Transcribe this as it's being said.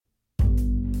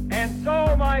And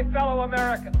so, my fellow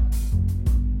Americans,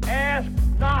 ask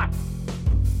not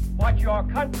what your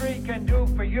country can do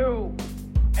for you.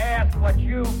 Ask what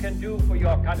you can do for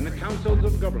your country. In the councils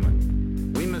of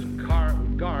government, we must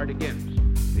guard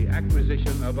against the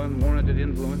acquisition of unwarranted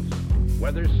influence,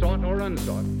 whether sought or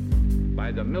unsought,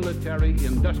 by the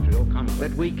military-industrial complex.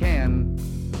 That we can,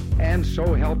 and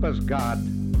so help us God,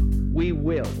 we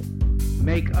will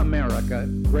make America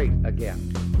great again.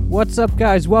 What's up,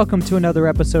 guys? Welcome to another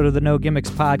episode of the No Gimmicks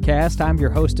Podcast. I'm your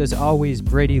host, as always,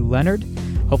 Brady Leonard.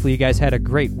 Hopefully you guys had a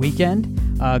great weekend.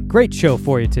 Great show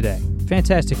for you today.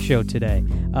 Fantastic show today.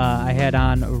 I had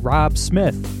on Rob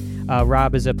Smith.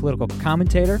 Rob is a political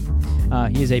commentator.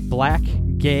 He is a black,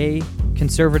 gay,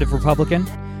 conservative Republican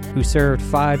who served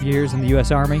 5 years in the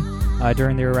U.S. Army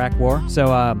during the Iraq War. So,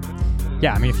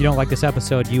 yeah, I mean, if you don't like this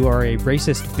episode, you are a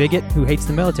racist bigot who hates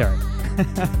the military.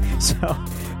 So,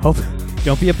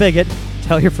 don't be a bigot.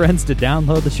 Tell your friends to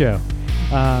download the show.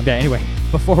 Yeah, anyway,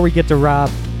 before we get to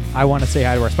Rob, I want to say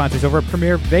hi to our sponsors over at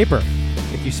Premier Vapor.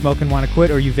 If you smoke and want to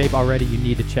quit, or you vape already, you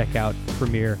need to check out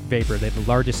Premier Vapor. They have the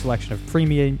largest selection of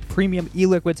premium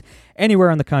e-liquids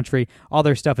anywhere in the country. All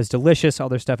their stuff is delicious. All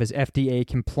their stuff is FDA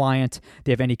compliant.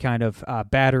 They have any kind of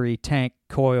battery, tank,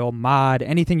 coil, mod,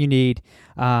 anything you need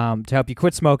to help you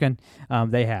quit smoking.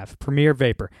 They have Premier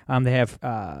Vapor. They have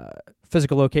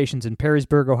physical locations in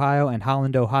Perrysburg, Ohio, and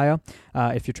Holland, Ohio.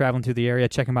 If you're traveling through the area,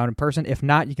 check them out in person. If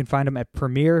not, you can find them at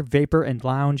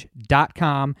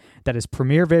premiervaporandlounge.com. That is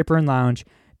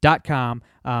premiervaporandlounge.com.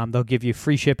 They'll give you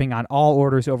free shipping on all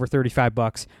orders over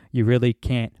 $35. You really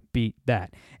can't beat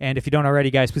that. And if you don't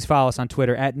already, guys, please follow us on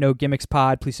Twitter at No Gimmicks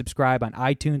Pod. Please subscribe on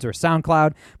iTunes or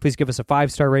SoundCloud. Please give us a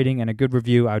 5-star rating and a good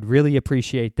review. I would really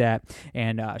appreciate that.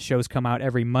 And shows come out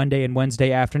every Monday and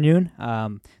Wednesday afternoon.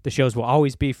 The shows will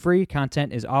always be free.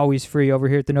 Content is always free over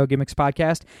here at the No Gimmicks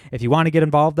Podcast. If you want to get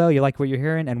involved, though, you like what you're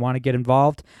hearing and want to get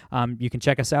involved, you can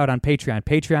check us out on Patreon,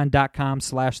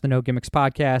 patreon.com/the No Gimmicks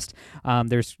Podcast.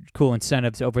 There's cool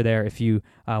incentives over there if you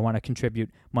want to contribute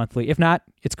monthly. If not,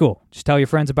 it's cool. Just tell your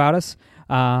friends about us.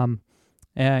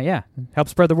 Yeah, help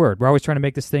spread the word. We're always trying to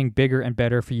make this thing bigger and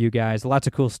better for you guys. Lots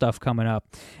of cool stuff coming up.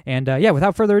 And yeah,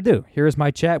 without further ado, here is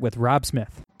my chat with Rob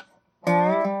Smith.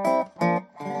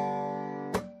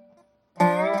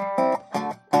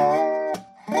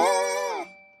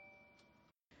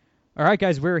 All right,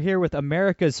 guys, we're here with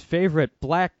America's favorite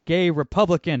black gay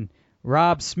Republican,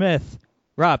 Rob Smith.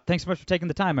 Rob, thanks so much for taking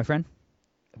the time, my friend.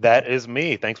 That is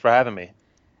me. Thanks for having me.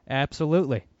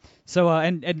 Absolutely. So,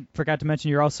 and forgot to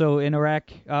mention, you're also an Iraq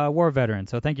war veteran.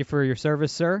 So, thank you for your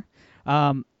service, sir.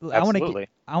 Absolutely.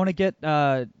 I want to get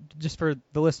just for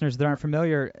the listeners that aren't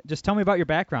familiar, just tell me about your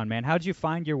background, man. How did you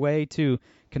find your way to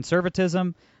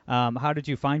conservatism? How did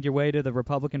you find your way to the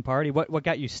Republican Party? What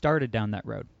got you started down that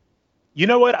road? You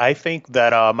know what? I think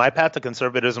that my path to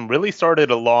conservatism really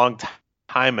started a long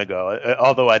time ago,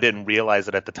 although I didn't realize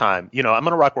it at the time. You know, I'm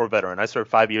an Iraq war veteran. I served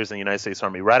 5 years in the United States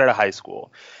Army right out of high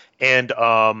school. And,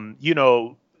 you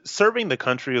know, serving the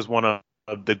country is one of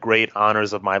the great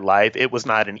honors of my life. It was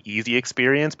not an easy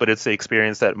experience, but it's the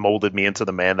experience that molded me into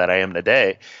the man that I am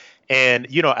today. And,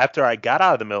 you know, after I got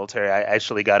out of the military, I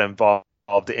actually got involved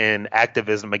in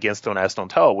activism against Don't Ask,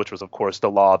 Don't Tell, which was, of course, the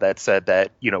law that said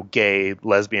that, you know, gay,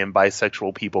 lesbian,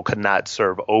 bisexual people could not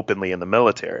serve openly in the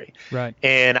military. Right.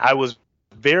 And I was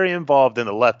very involved in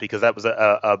the left because that was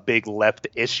a big left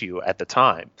issue at the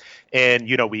time. And,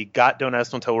 you know, we got Don't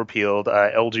Ask, Don't Tell repealed.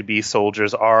 LGBT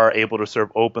soldiers are able to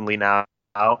serve openly now.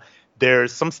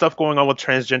 There's some stuff going on with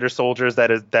transgender soldiers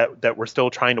that we're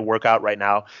still trying to work out right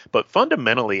now. But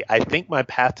fundamentally, I think my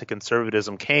path to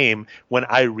conservatism came when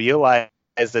I realized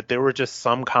that there were just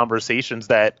some conversations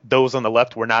that those on the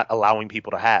left were not allowing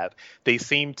people to have. They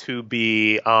seemed to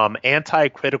be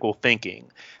anti-critical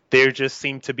thinking. There just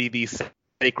seemed to be these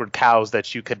sacred cows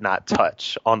that you could not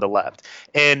touch on the left.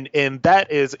 And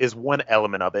that is one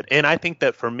element of it. And I think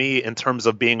that for me, in terms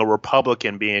of being a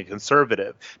Republican, being a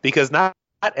conservative, because not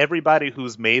everybody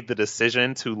who's made the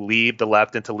decision to leave the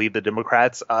left and to leave the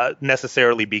Democrats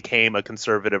necessarily became a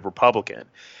conservative Republican.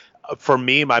 For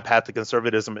me, my path to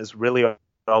conservatism is really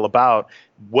all about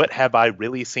what have I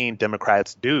really seen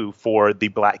Democrats do for the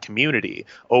black community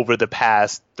over the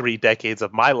past 3 decades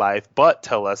of my life, but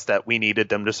tell us that we needed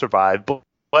them to survive,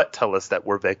 but tell us that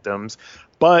we're victims,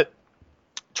 but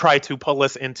try to pull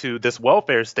us into this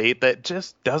welfare state that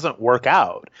just doesn't work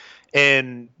out.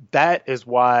 And that is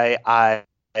why I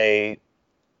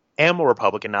am a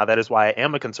Republican now. That is why I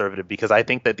am a conservative, because I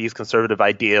think that these conservative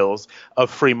ideals of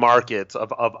free markets, of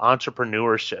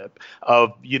entrepreneurship,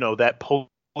 of, you know, that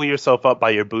yourself up by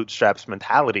your bootstraps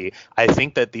mentality. I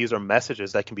think that these are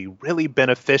messages that can be really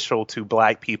beneficial to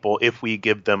Black people if we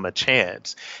give them a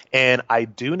chance. And I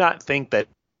do not think that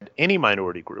any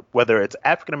minority group, whether it's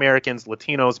African Americans,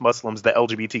 Latinos, Muslims, the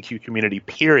LGBTQ community,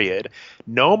 period,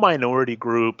 no minority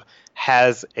group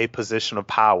has a position of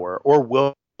power or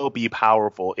will be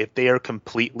powerful if they are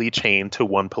completely chained to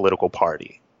one political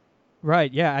party.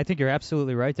 Right. Yeah, I think you're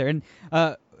absolutely right there. And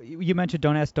you mentioned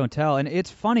don't ask, don't tell. And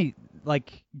it's funny,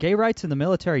 like, gay rights in the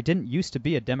military didn't used to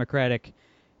be a Democratic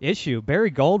issue. Barry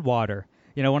Goldwater,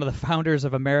 one of the founders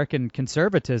of American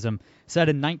conservatism, said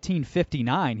in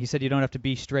 1959, he said you don't have to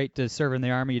be straight to serve in the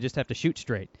Army, you just have to shoot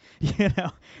straight.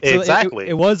 So exactly.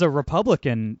 It was a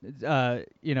Republican,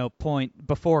 point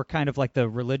before kind of like the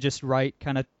religious right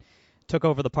kind of took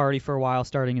over the party for a while,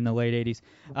 starting in the late 80s.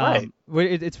 Right.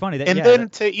 It's funny that, and then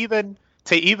to even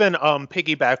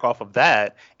piggyback off of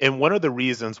that, and one of the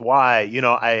reasons why,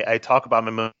 I talk about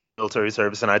my military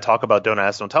service and I talk about Don't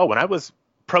Ask, Don't Tell. When I was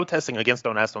protesting against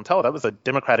Don't Ask, Don't Tell, that was a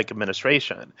Democratic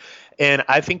administration. And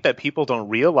I think that people don't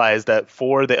realize that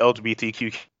for the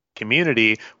LGBTQ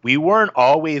community, we weren't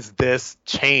always this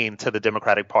chained to the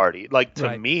Democratic Party. Like,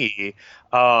 to me,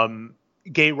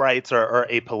 gay rights are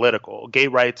apolitical. Gay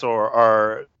rights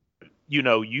are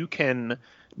you can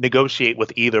negotiate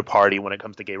with either party when it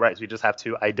comes to gay rights. We just have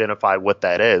to identify what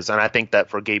that is. And I think that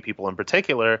for gay people in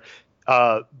particular,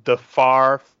 the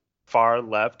far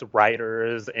left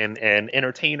writers and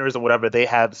entertainers and whatever, they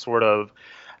have sort of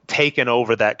taken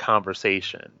over that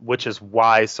conversation, which is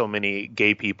why so many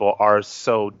gay people are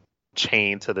so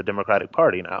chained to the Democratic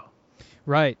Party now.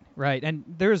 Right. And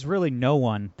there's really no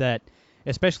one that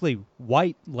especially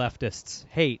white leftists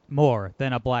hate more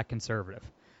than a Black conservative.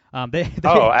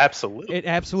 Absolutely. It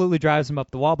absolutely drives them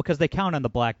up the wall because they count on the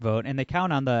Black vote and they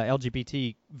count on the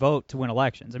LGBT vote to win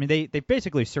elections. I mean, they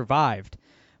basically survived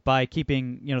by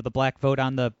keeping, the Black vote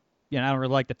on the, I don't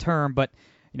really like the term, but,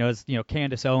 as,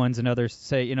 Candace Owens and others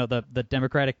say, the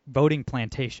Democratic voting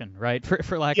plantation, right,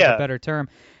 for lack of a better term.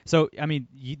 So, I mean,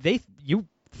 you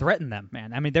threaten them,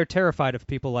 man. I mean, they're terrified of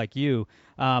people like you.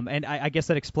 And I guess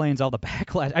that explains all the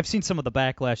backlash. I've seen some of the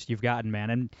backlash you've gotten, man.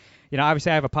 And,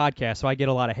 obviously I have a podcast, so I get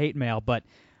a lot of hate mail, but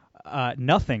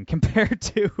nothing compared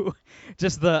to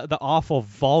just the awful,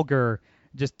 vulgar,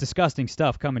 just disgusting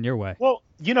stuff coming your way. Well,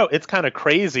 it's kind of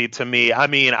crazy to me. I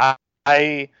mean,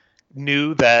 I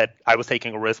knew that I was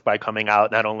taking a risk by coming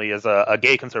out not only as a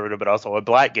gay conservative, but also a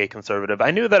Black gay conservative.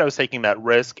 I knew that I was taking that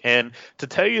risk. And to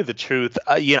tell you the truth,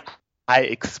 I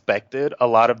expected a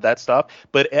lot of that stuff,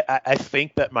 but I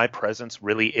think that my presence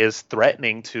really is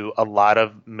threatening to a lot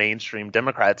of mainstream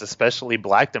Democrats, especially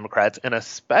Black Democrats, and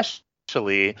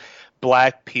especially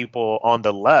Black people on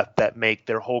the left that make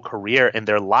their whole career and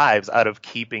their lives out of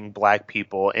keeping Black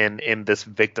people in this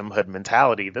victimhood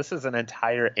mentality. This is an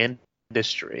entire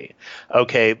industry,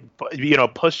 okay?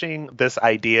 Pushing this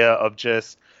idea of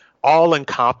just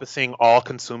all-encompassing,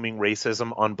 all-consuming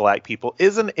racism on Black people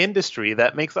is an industry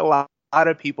that makes a lot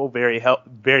of people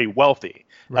very wealthy.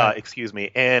 Right.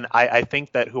 And I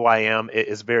think that who I am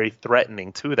is very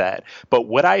threatening to that. But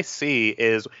what I see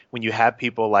is when you have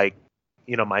people like,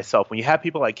 myself, when you have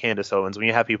people like Candace Owens, when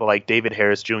you have people like David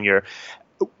Harris Jr.,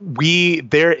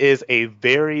 there is a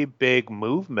very big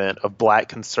movement of Black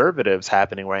conservatives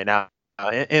happening right now.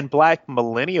 And Black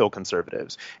millennial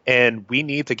conservatives. And we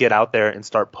need to get out there and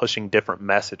start pushing different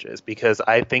messages, because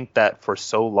I think that for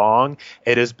so long,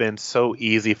 it has been so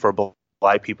easy for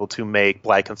Black people to make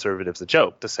Black conservatives a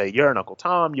joke, to say, you're an Uncle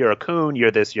Tom, you're a coon, you're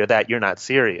this, you're that, you're not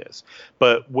serious.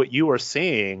 But what you are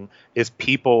seeing is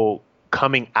people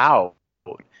coming out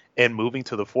and moving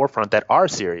to the forefront that are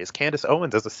serious. Candace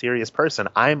Owens is a serious person.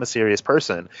 I'm a serious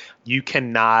person. You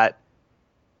cannot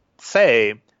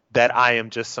say that I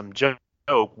am just some joke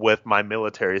with my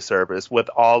military service, with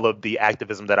all of the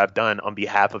activism that I've done on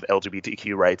behalf of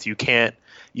LGBTQ rights. You can't,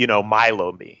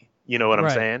 Milo me. You know what I'm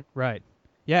saying? Right.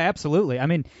 Yeah, absolutely. I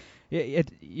mean,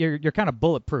 you're kind of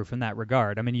bulletproof in that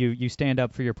regard. I mean, you stand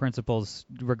up for your principles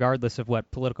regardless of what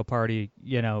political party,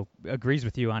 agrees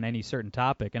with you on any certain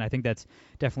topic. And I think that's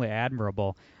definitely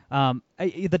admirable.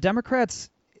 The Democrats,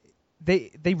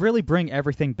 they really bring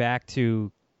everything back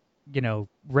to,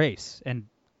 race and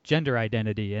gender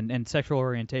identity and sexual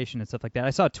orientation and stuff like that.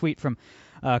 I saw a tweet from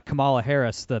Kamala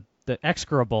Harris, the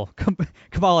execrable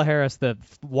Kamala Harris, the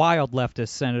wild leftist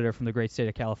senator from the great state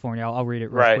of California. I'll read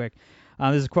it real quick.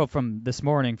 This is a quote from this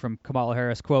morning from Kamala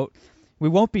Harris, quote, "We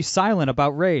won't be silent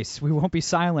about race. We won't be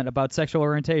silent about sexual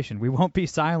orientation. We won't be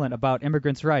silent about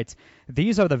immigrants' rights.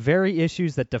 These are the very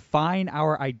issues that define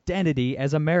our identity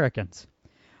as Americans."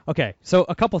 Okay, so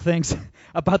a couple things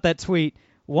about that tweet.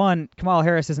 one, Kamala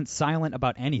Harris isn't silent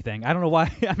about anything. I don't know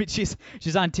why. I mean, she's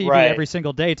on TV Right. every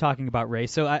single day talking about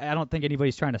race, so I don't think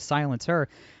anybody's trying to silence her.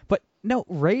 But no,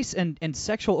 race and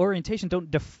sexual orientation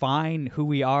don't define who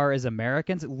we are as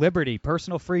Americans. Liberty,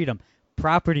 personal freedom,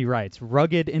 property rights,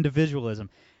 rugged individualism,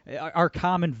 our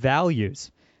common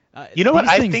values. You know what?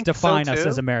 These I things think so, define us too.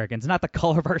 as Americans, not the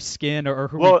color of our skin or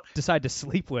who we decide to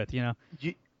sleep with, you know?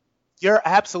 You're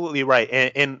absolutely right.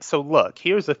 And so, look,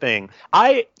 here's the thing.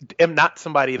 I am not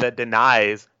somebody that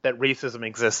denies that racism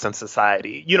exists in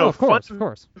society. You know, of course.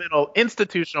 fundamental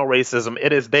institutional racism,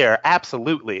 it is there.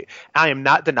 Absolutely. I am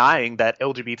not denying that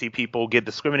LGBT people get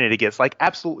discriminated against. Like,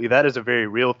 absolutely, that is a very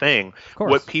real thing. Of course.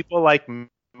 What people like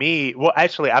me, well,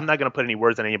 actually, I'm not going to put any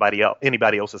words in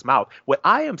anybody else's mouth. What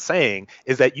I am saying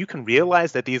is that you can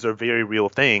realize that these are very real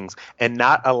things and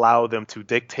not allow them to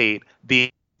dictate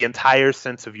the entire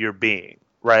sense of your being,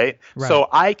 right? So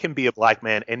I can be a black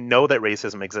man and know that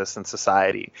racism exists in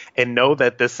society and know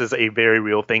that this is a very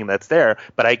real thing that's there,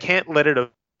 but I can't let it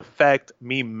affect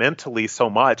me mentally so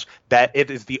much that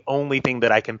it is the only thing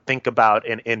that I can think about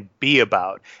and be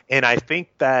about. And I think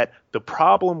that the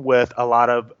problem with a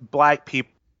lot of black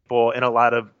people and a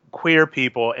lot of queer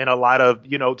people and a lot of,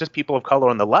 just people of color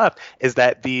on the left is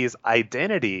that these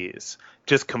identities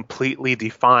just completely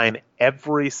define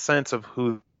every sense of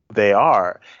who they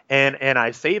are. And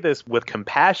I say this with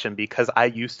compassion because I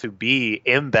used to be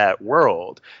in that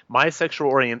world. My sexual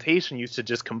orientation used to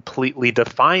just completely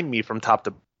define me from top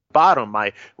to bottom.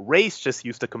 My race just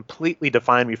used to completely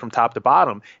define me from top to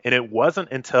bottom. And it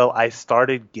wasn't until I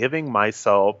started giving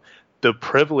myself the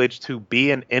privilege to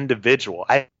be an individual.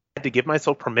 I had to give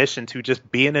myself permission to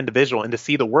just be an individual and to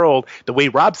see the world the way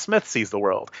Rob Smith sees the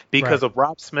world because of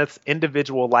Rob Smith's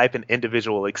individual life and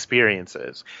individual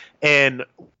experiences. And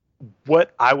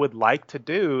what I would like to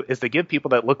do is to give people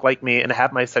that look like me and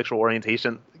have my sexual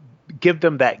orientation, give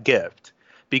them that gift.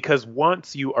 Because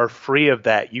once you are free of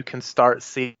that, you can start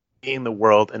seeing the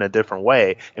world in a different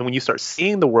way. And when you start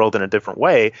seeing the world in a different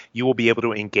way, you will be able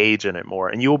to engage in it more.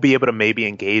 And you will be able to maybe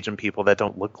engage in people that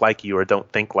don't look like you or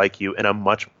don't think like you in a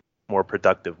much more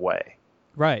productive way.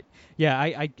 Right. Yeah,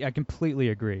 I completely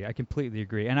agree.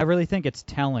 And I really think it's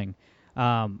telling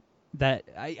that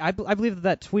I believe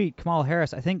that tweet, Kamala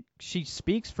Harris, I think she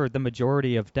speaks for the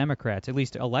majority of Democrats, at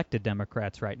least elected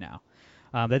Democrats right now,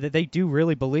 that they do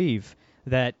really believe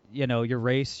that, your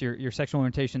race, your sexual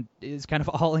orientation is kind of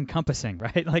all encompassing,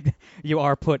 right? Like you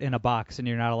are put in a box and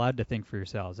you're not allowed to think for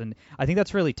yourselves. And I think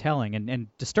that's really telling and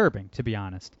disturbing, to be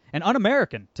honest, and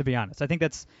un-American, to be honest. I think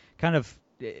that's kind of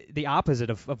the opposite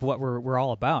of what we're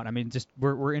all about. I mean, just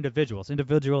we're individuals.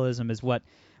 Individualism is what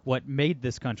made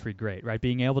this country great, right?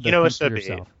 Being able to think for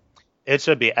yourself. It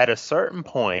should be at a certain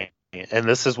point, and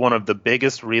this is one of the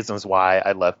biggest reasons why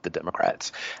I left the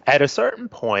Democrats. At a certain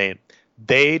point,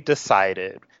 they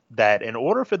decided that in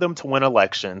order for them to win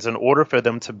elections, in order for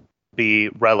them to be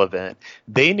relevant,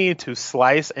 they need to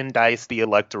slice and dice the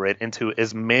electorate into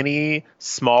as many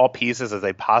small pieces as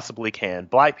they possibly can.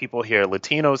 Black people here,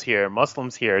 Latinos here,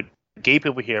 Muslims here, gay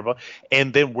people here,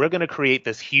 and then we're going to create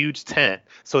this huge tent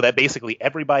so that basically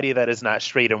everybody that is not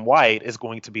straight and white is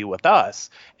going to be with us.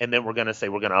 And then we're going to say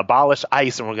we're going to abolish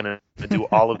ICE and we're going to do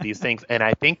all of these things. And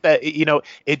I think that,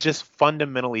 it just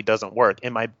fundamentally doesn't work.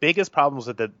 And my biggest problems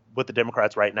with the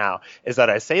Democrats right now is that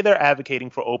I say they're advocating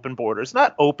for open borders,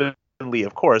 not openly,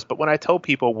 of course, but when I tell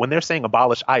people when they're saying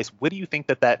abolish ICE, what do you think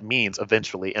that means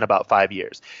eventually in about 5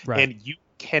 years? Right. And you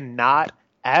cannot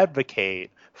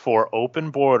advocate for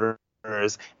open borders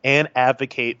and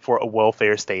advocate for a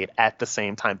welfare state at the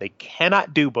same time. They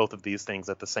cannot do both of these things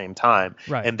at the same time.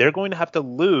 Right. And they're going to have to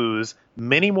lose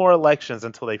many more elections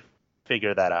until they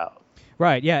figure that out.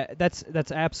 Right. Yeah, that's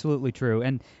absolutely true.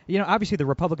 And, obviously the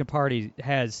Republican Party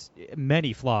has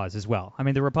many flaws as well. I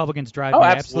mean, the Republicans drive me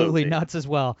absolutely nuts as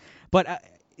well. But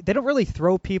they don't really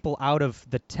throw people out of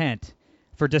the tent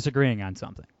for disagreeing on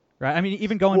something. Right. I mean,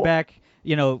 even going back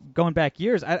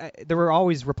years, there were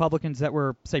always Republicans that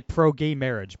were, say, pro-gay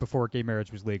marriage before gay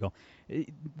marriage was legal.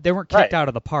 They weren't kicked out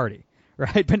of the party,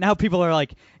 right? But now people are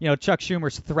like, Chuck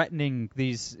Schumer's threatening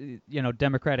these,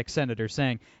 Democratic senators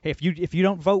saying, hey, if you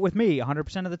don't vote with me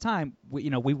 100% of the time,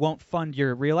 we won't fund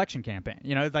your reelection campaign.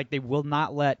 Like they will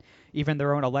not let even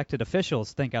their own elected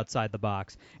officials think outside the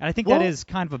box. And I think that is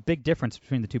kind of a big difference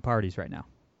between the two parties right now.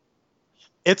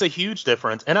 It's a huge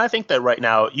difference. And I think that right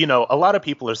now, a lot of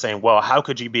people are saying, well, how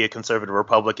could you be a conservative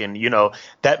Republican?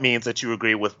 That means that you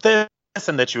agree with this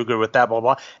and that you agree with that, blah,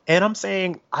 blah. And I'm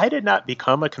saying I did not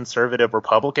become a conservative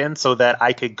Republican so that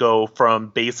I could go from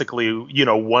basically,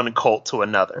 one cult to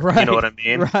another. Right. You know what I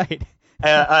mean? Right.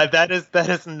 That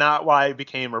is not why I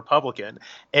became Republican.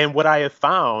 And what I have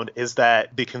found is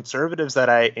that the conservatives that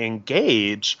I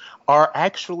engage are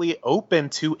actually open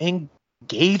to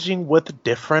engaging with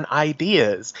different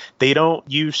ideas. They don't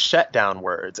use shutdown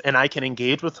words. And I can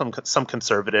engage with some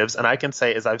conservatives, and I can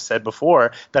say, as I've said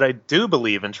before, that I do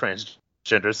believe in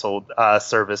transgender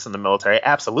service in the military.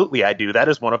 Absolutely, I do. That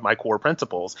is one of my core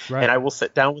principles. Right. And I will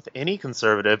sit down with any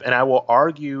conservative and I will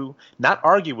not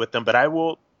argue with them, but I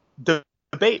will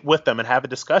debate with them and have a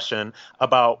discussion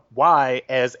about why,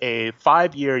 as a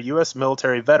 5-year U.S.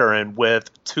 military veteran with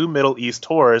 2 Middle East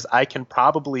tours, I can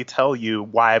probably tell you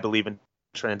why I believe in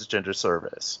transgender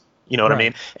service. You know what I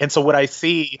mean? And so what I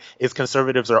see is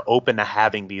conservatives are open to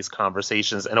having these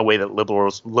conversations in a way that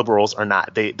liberals are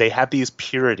not. They have these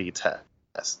purity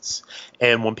tests.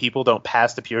 And when people don't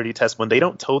pass the purity test, when they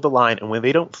don't toe the line, and when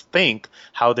they don't think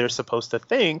how they're supposed to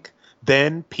think,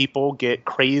 then people get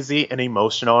crazy and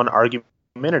emotional and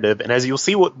argumentative. And as you'll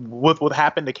see what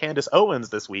happened to Candace Owens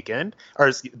this weekend,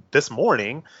 or this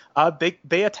morning,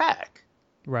 they attack.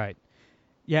 Right.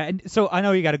 Yeah, and so I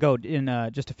know you got to go in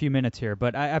just a few minutes here,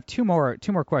 but I have two more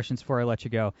questions before I let you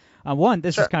go. One,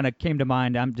 this Sure. just kind of came to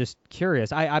mind. I'm just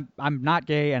curious. I'm not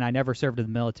gay and I never served in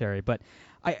the military, but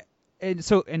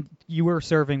and you were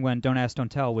serving when Don't Ask,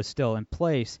 Don't Tell was still in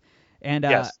place, and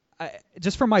Yes.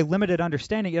 Just from my limited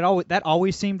understanding, that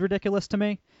always seemed ridiculous to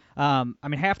me. I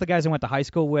mean, half the guys I went to high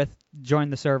school with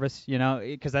joined the service,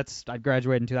 because I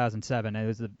graduated in 2007. It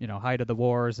was the height of the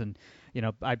wars, and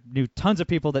I knew tons of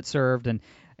people that served, and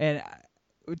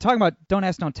talking about Don't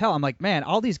Ask, Don't Tell. I'm like, man,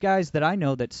 all these guys that I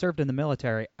know that served in the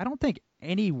military, I don't think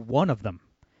any one of them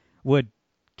would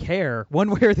care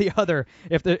one way or the other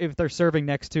if they're serving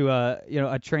next to a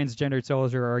transgendered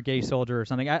soldier or a gay soldier or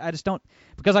something. I just don't,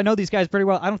 because I know these guys pretty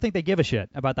well. I don't think they give a shit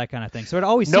about that kind of thing. So it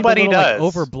always seems a little like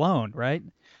overblown, right?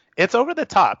 It's over the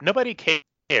top. Nobody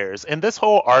cares. And this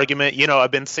whole argument,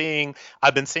 I've been seeing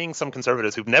some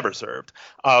conservatives who've never served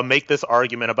make this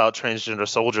argument about transgender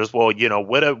soldiers. Well,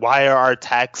 why are our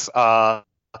tax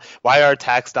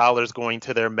dollars going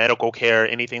to their medical care,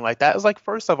 anything like that? It's like,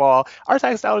 first of all, our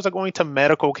tax dollars are going to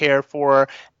medical care for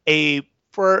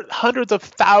hundreds of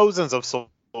thousands of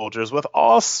soldiers with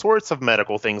all sorts of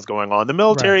medical things going on. The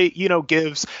military,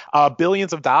 gives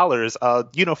billions of dollars, for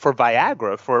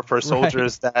Viagra for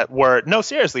soldiers that were, no,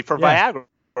 seriously, for Viagra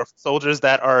for soldiers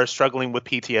that are struggling with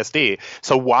PTSD.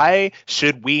 So why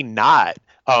should we not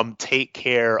take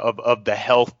care of the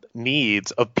health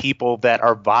needs of people that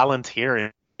are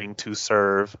volunteering to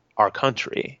serve our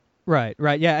country? Right,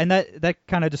 yeah, and that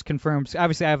kind of just confirms.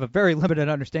 Obviously, I have a very limited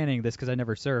understanding of this because I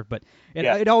never served, but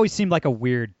it always seemed like a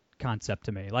weird concept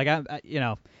to me. Like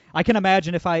I can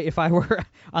imagine if I were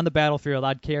on the battlefield,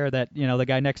 I'd care that the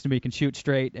guy next to me can shoot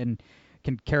straight and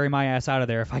can carry my ass out of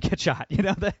there if I get shot.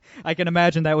 I can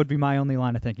imagine that would be my only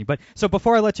line of thinking. But so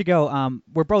before I let you go,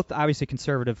 we're both obviously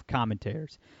conservative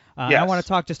commentators. Yes. I want to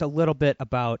talk just a little bit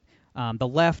about the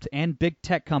left and big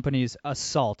tech companies'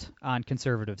 assault on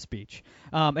conservative speech.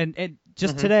 And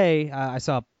just today, I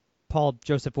saw Paul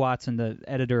Joseph Watson, the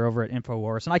editor over at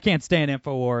InfoWars, and I can't stand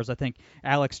InfoWars. I think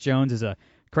Alex Jones is a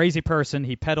crazy person.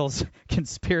 He peddles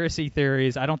conspiracy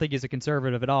theories. I don't think he's a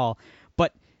conservative at all.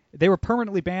 But they were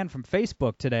permanently banned from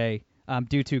Facebook today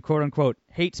due to quote-unquote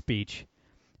hate speech.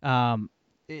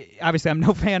 Obviously, I'm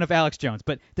no fan of Alex Jones,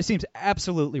 but this seems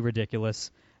absolutely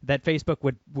ridiculous that Facebook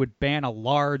would ban a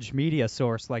large media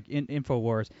source like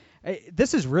InfoWars.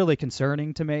 This is really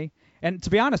concerning to me. And to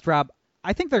be honest, Rob,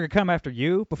 I think they're going to come after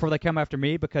you before they come after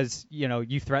me because,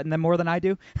 you threaten them more than I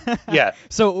do. Yeah.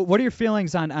 So what are your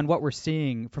feelings on what we're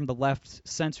seeing from the left's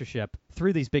censorship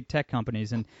through these big tech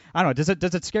companies? And I don't know,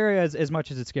 does it scare you as much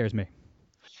as it scares me?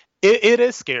 It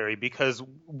is scary because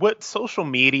what social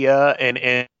media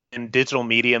and digital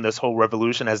media and this whole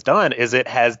revolution has done is it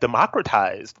has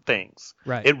democratized things.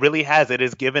 Right. It really has. It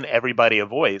has given everybody a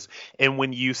voice. And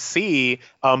when you see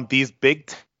these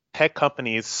big tech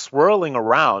companies swirling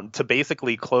around to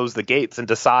basically close the gates and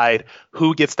decide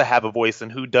who gets to have a voice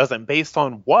and who doesn't based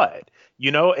on what,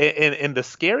 and the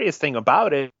scariest thing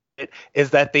about it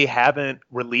is that they haven't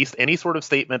released any sort of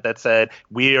statement that said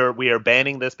we are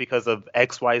banning this because of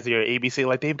XYZ or ABC.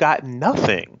 Like, they've got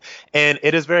nothing. And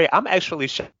it is I'm actually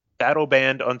shadow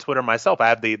banned on Twitter myself. I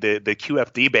have the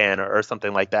QFD ban or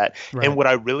something like that. Right. And what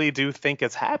I really do think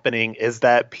is happening is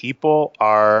that people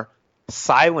are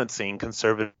silencing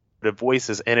conservative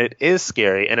voices, and it is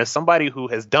scary. And as somebody who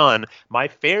has done my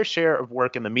fair share of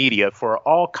work in the media for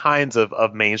all kinds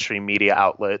of mainstream media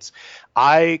outlets,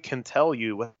 I can tell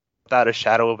you without a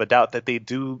shadow of a doubt that they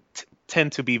do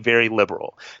tend to be very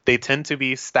liberal. They tend to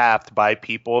be staffed by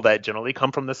people that generally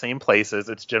come from the same places.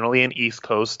 It's generally an East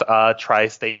Coast,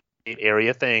 tri-state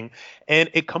area thing.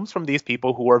 And it comes from these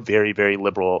people who are very, very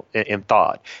liberal in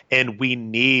thought. And we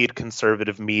need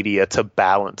conservative media to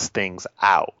balance things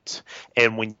out.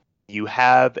 And when you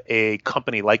have a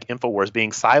company like InfoWars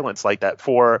being silenced like that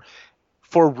for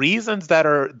reasons that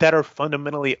are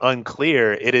fundamentally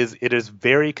unclear, it is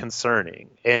very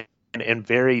concerning and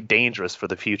very dangerous for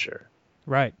the future.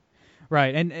 Right.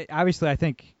 And obviously, I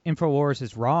think InfoWars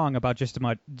is wrong about just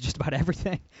about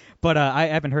everything. But I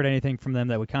haven't heard anything from them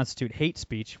that would constitute hate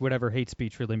speech, whatever hate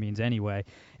speech really means anyway.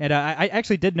 And I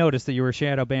actually did notice that you were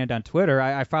shadow banned on Twitter.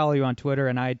 I follow you on Twitter,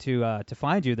 and I had to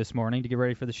find you this morning to get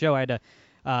ready for the show. I had to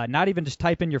not even just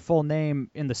type in your full name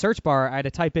in the search bar. I had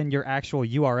to type in your actual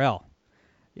URL.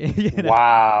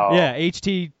 Wow. Yeah,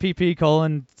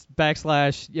 http://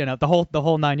 the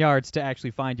whole 9 yards to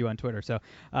actually find you on Twitter. So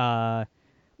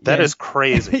that is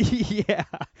crazy. Yeah.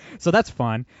 So that's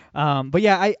fun. But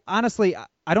yeah, I honestly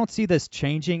don't see this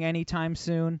changing anytime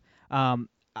soon. I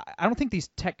don't think these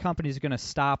tech companies are going to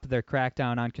stop their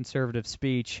crackdown on conservative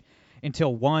speech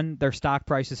until, one, their stock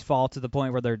prices fall to the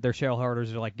point where their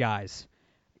shareholders are like, guys,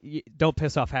 don't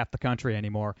piss off half the country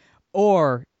anymore.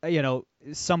 Or,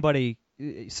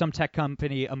 some tech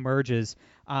company emerges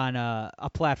on a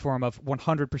platform of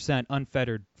 100%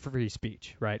 unfettered free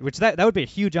speech, right? Which that would be a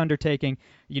huge undertaking.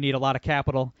 You need a lot of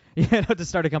capital, to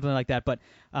start a company like that. But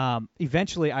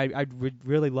eventually, I would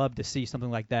really love to see something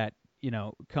like that,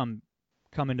 come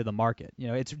into the market.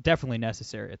 It's definitely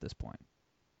necessary at this point.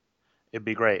 It'd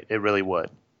be great. It really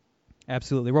would.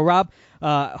 Absolutely. Well, Rob,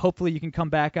 hopefully you can come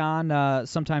back on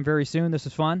sometime very soon. This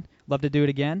was fun. Love to do it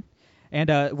again. And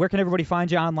where can everybody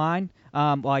find you online?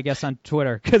 Well, I guess on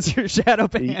Twitter, because you're shadow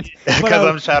banned. Because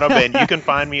I'm shadow banned. You can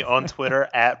find me on Twitter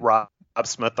at Rob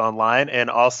Smith Online, and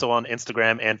also on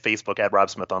Instagram and Facebook at Rob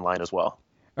Smith Online as well.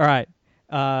 All right.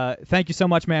 Thank you so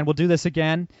much, man. We'll do this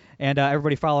again. And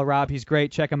everybody follow Rob. He's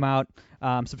great. Check him out.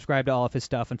 Subscribe to all of his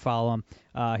stuff and follow him.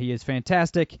 He is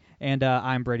fantastic. And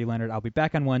I'm Brady Leonard. I'll be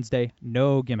back on Wednesday.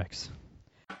 No gimmicks.